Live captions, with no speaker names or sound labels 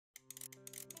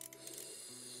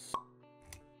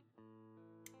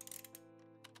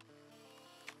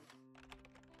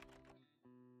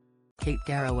Kate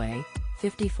Garraway,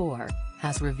 54,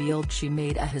 has revealed she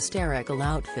made a hysterical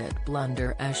outfit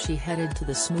blunder as she headed to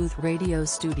the Smooth Radio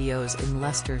studios in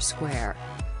Leicester Square.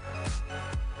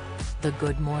 The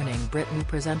Good Morning Britain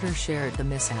presenter shared the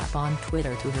mishap on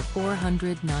Twitter to her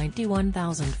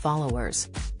 491,000 followers.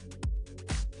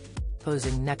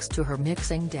 Posing next to her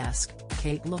mixing desk,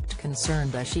 Kate looked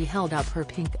concerned as she held up her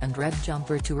pink and red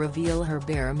jumper to reveal her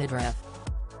bare midriff.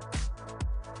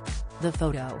 The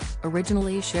photo,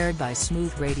 originally shared by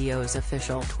Smooth Radio's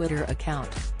official Twitter account,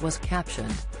 was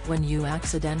captioned, "When you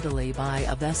accidentally buy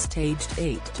a vest aged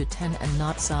 8 to 10 and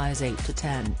not size 8 to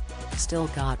 10. Still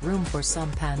got room for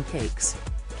some pancakes."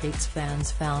 Kate's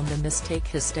fans found the mistake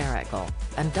hysterical,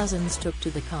 and dozens took to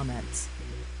the comments.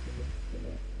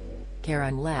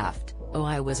 Karen laughed, "Oh,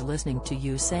 I was listening to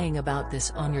you saying about this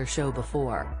on your show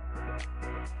before.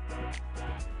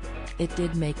 It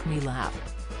did make me laugh.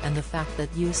 And the fact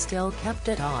that you still kept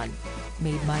it on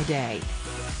made my day."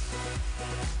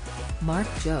 Mark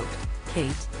joked,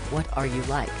 "Kate, what are you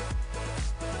like?"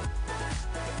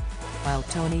 While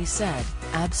Tony said,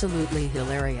 "Absolutely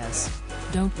hilarious.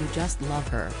 Don't you just love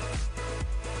her?"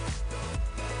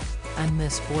 And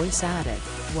Miss Boyce added,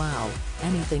 "Wow,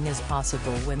 anything is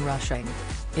possible when rushing."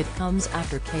 It comes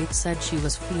after Kate said she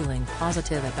was feeling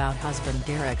positive about husband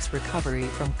Derek's recovery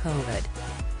from COVID.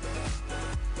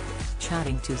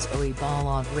 Chatting to Zoe Ball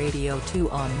on Radio 2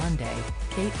 on Monday,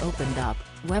 Kate opened up,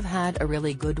 "We've had a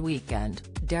really good weekend,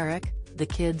 Derek, the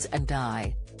kids and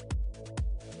I.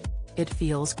 It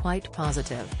feels quite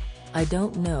positive. I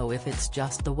don't know if it's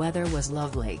just the weather was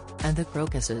lovely, and the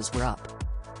crocuses were up.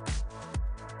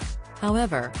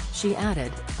 However," she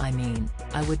added, "I mean,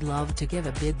 I would love to give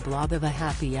a big blob of a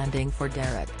happy ending for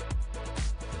Derek.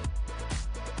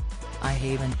 I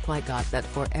haven't quite got that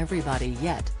for everybody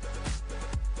yet.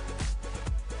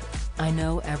 I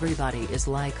know everybody is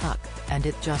like Huck, and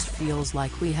it just feels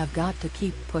like we have got to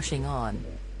keep pushing on.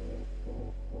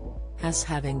 Us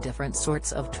having different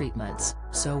sorts of treatments,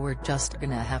 so we're just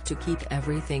gonna have to keep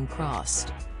everything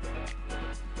crossed."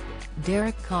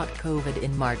 Derek caught COVID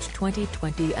in March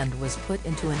 2020 and was put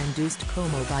into an induced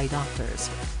coma by doctors.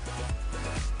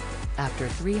 After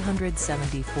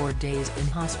 374 days in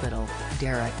hospital,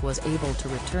 Derek was able to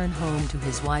return home to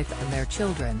his wife and their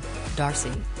children,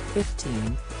 Darcy,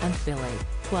 15, and Billy,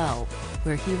 12,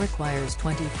 where he requires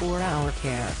 24-hour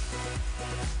care.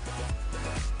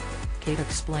 Kate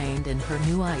explained in her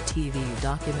new ITV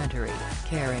documentary,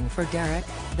 Caring for Derek,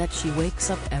 that she wakes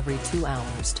up every 2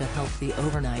 hours to help the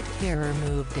overnight carer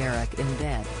move Derek in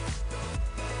bed.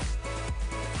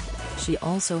 She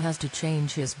also has to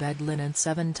change his bed linen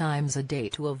 7 times a day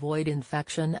to avoid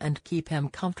infection and keep him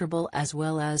comfortable, as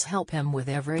well as help him with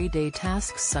everyday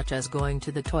tasks such as going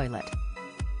to the toilet.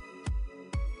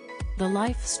 The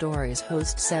Life Stories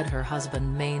host said her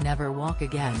husband may never walk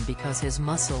again because his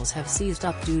muscles have seized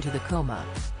up due to the coma.